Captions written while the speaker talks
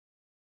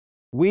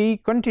We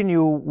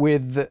continue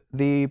with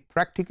the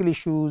practical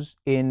issues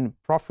in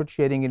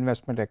profit-sharing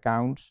investment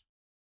accounts.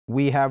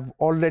 We have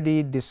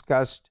already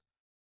discussed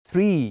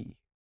 3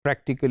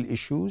 practical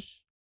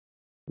issues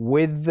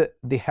with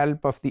the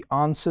help of the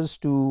answers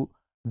to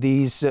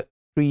these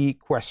 3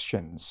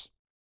 questions.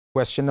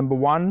 Question number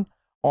 1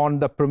 on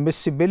the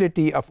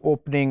permissibility of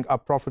opening a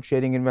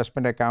profit-sharing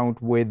investment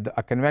account with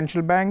a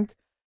conventional bank,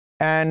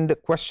 and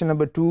question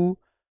number 2,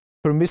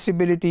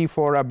 permissibility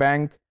for a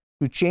bank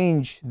to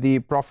change the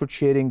profit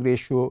sharing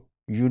ratio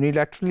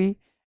unilaterally,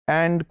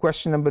 and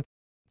question number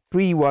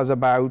 3 was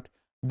about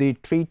the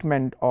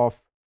treatment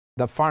of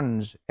the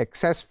funds,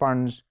 excess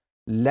funds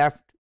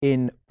left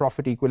in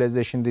profit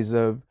equalization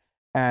reserve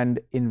and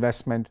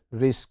investment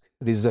risk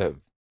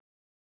reserve.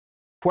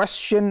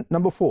 Question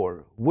number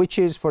 4, which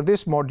is for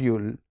this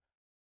module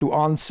to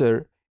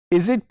answer,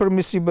 is it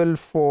permissible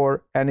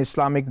for an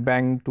Islamic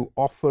bank to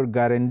offer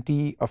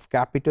guarantee of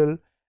capital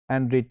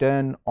and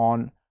return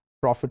on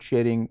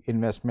profit-sharing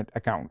investment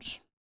accounts?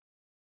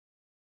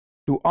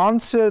 To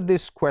answer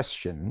this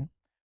question,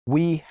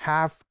 we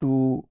have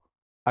to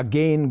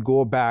again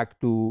go back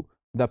to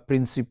the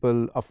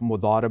principle of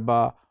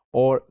mudaraba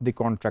or the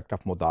contract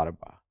of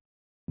mudaraba.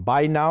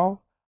 By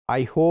now,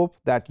 I hope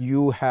that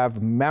you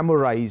have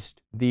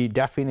memorized the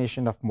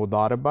definition of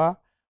mudaraba,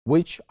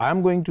 which I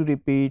am going to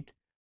repeat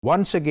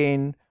once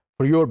again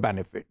for your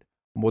benefit.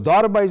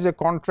 Mudaraba is a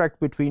contract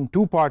between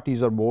 2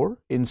 parties or more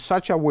in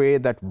such a way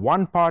that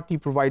one party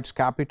provides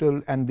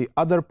capital and the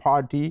other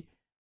party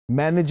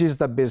manages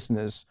the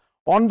business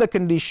on the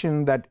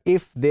condition that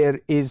if there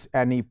is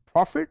any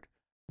profit,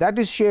 that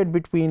is shared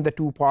between the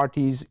 2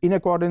 parties in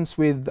accordance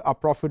with a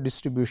profit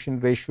distribution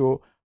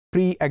ratio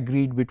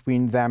pre-agreed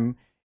between them.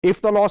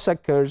 If the loss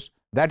occurs,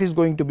 that is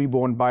going to be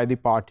borne by the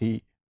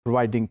party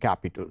providing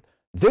capital.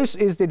 This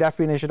is the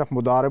definition of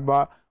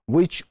mudaraba,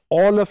 which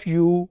all of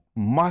you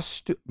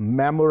must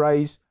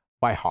memorize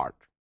by heart.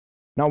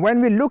 Now,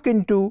 when we look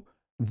into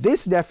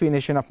this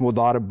definition of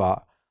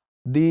mudaraba,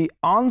 the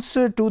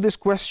answer to this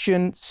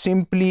question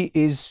simply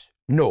is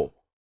no.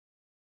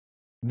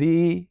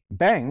 The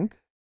bank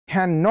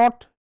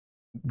cannot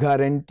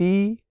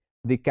guarantee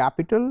the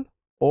capital,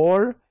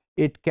 or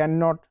it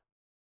cannot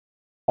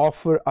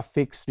offer a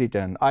fixed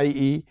return,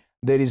 i.e.,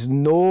 there is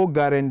no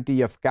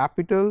guarantee of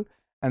capital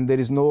and there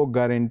is no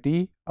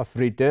guarantee of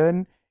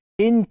return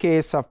in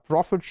case of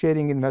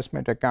profit-sharing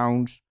investment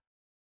accounts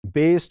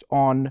based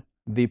on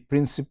the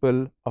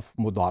principle of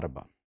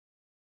mudaraba.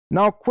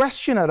 Now,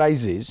 question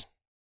arises,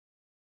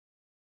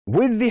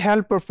 with the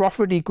help of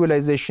profit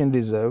equalization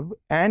reserve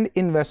and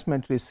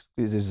investment risk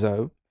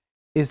reserve,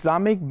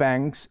 Islamic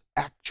banks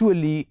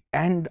actually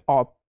end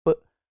up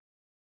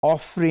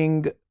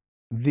offering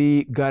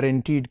the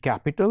guaranteed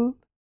capital,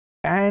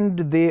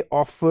 and they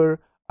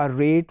offer a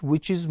rate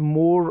which is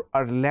more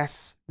or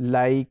less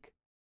like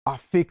a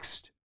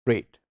fixed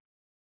rate.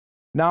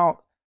 Now,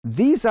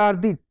 these are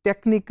the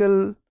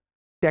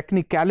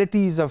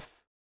technicalities of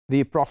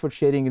the profit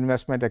sharing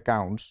investment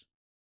accounts.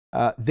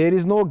 There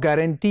is no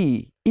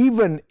guarantee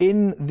even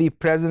in the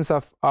presence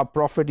of a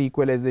profit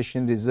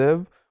equalization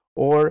reserve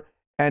or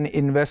an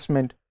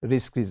investment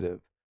risk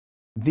reserve.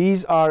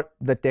 These are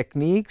the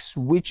techniques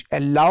which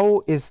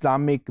allow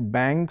Islamic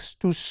banks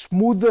to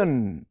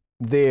smoothen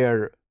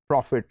their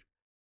profit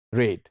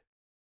rate.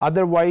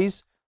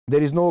 Otherwise,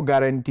 there is no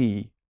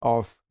guarantee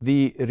of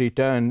the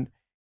return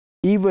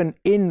even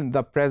in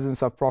the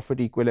presence of profit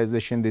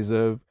equalization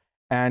reserve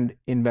and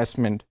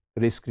investment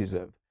risk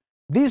reserve.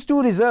 These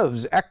 2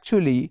 reserves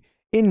actually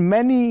in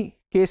many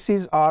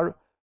cases are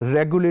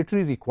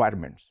regulatory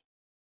requirements.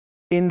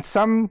 In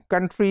some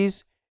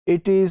countries,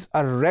 it is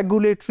a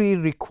regulatory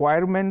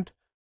requirement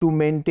to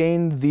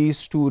maintain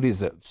these 2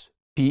 reserves,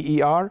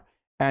 PER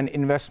and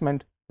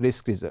investment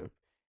risk reserve.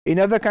 In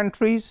other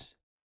countries,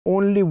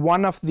 only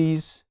one of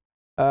these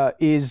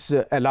is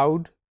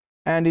allowed,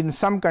 and in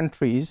some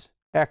countries,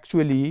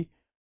 actually,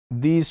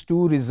 these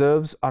 2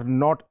 reserves are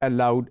not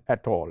allowed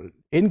at all.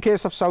 In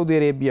case of Saudi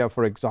Arabia,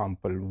 for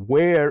example,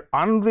 where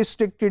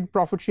unrestricted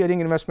profit-sharing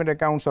investment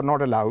accounts are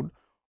not allowed,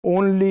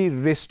 only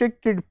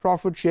restricted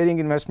profit-sharing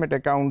investment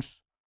accounts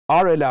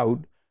are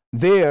allowed.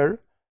 There,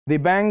 the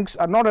banks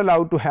are not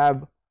allowed to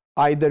have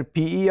either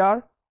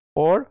PER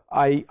or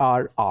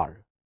IRR.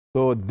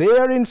 So,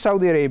 there in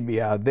Saudi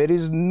Arabia, there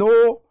is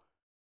no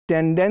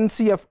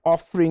tendency of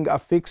offering a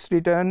fixed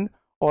return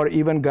or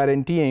even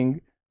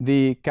guaranteeing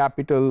the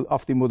capital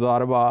of the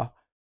mudaraba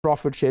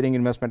profit-sharing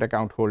investment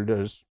account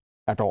holders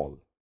at all.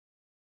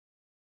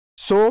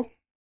 So,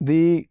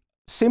 the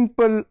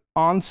simple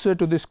answer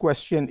to this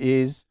question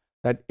is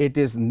that it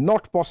is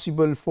not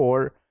possible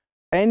for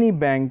any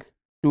bank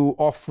to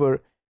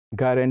offer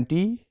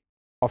guarantee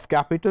of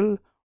capital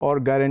or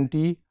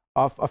guarantee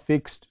of a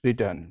fixed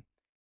return.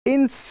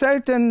 In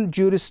certain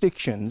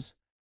jurisdictions,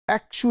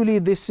 actually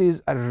this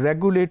is a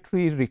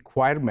regulatory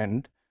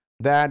requirement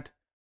that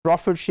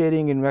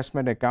profit-sharing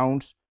investment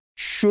accounts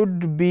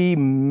should be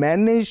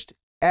managed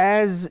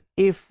as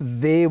if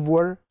they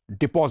were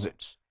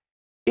deposits.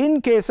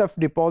 In case of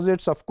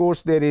deposits, of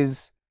course, there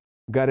is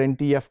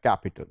guarantee of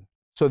capital.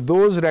 So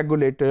those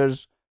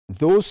regulators,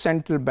 those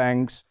central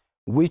banks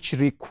which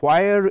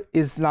require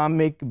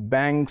Islamic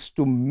banks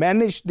to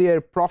manage their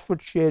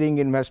profit sharing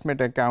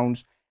investment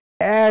accounts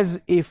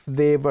as if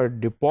they were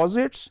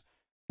deposits,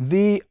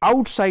 the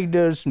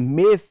outsiders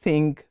may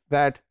think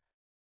that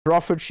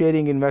profit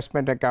sharing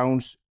investment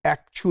accounts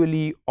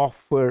actually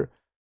offer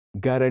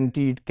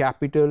guaranteed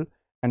capital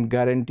and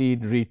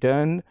guaranteed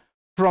return.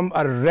 From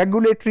a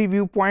regulatory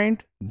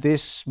viewpoint,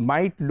 this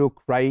might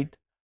look right.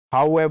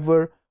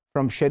 However,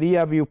 from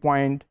Sharia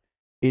viewpoint,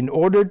 in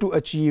order to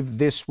achieve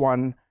this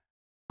one,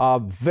 a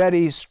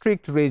very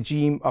strict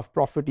regime of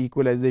profit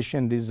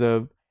equalization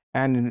reserve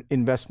and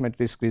investment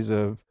risk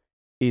reserve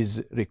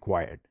is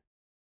required.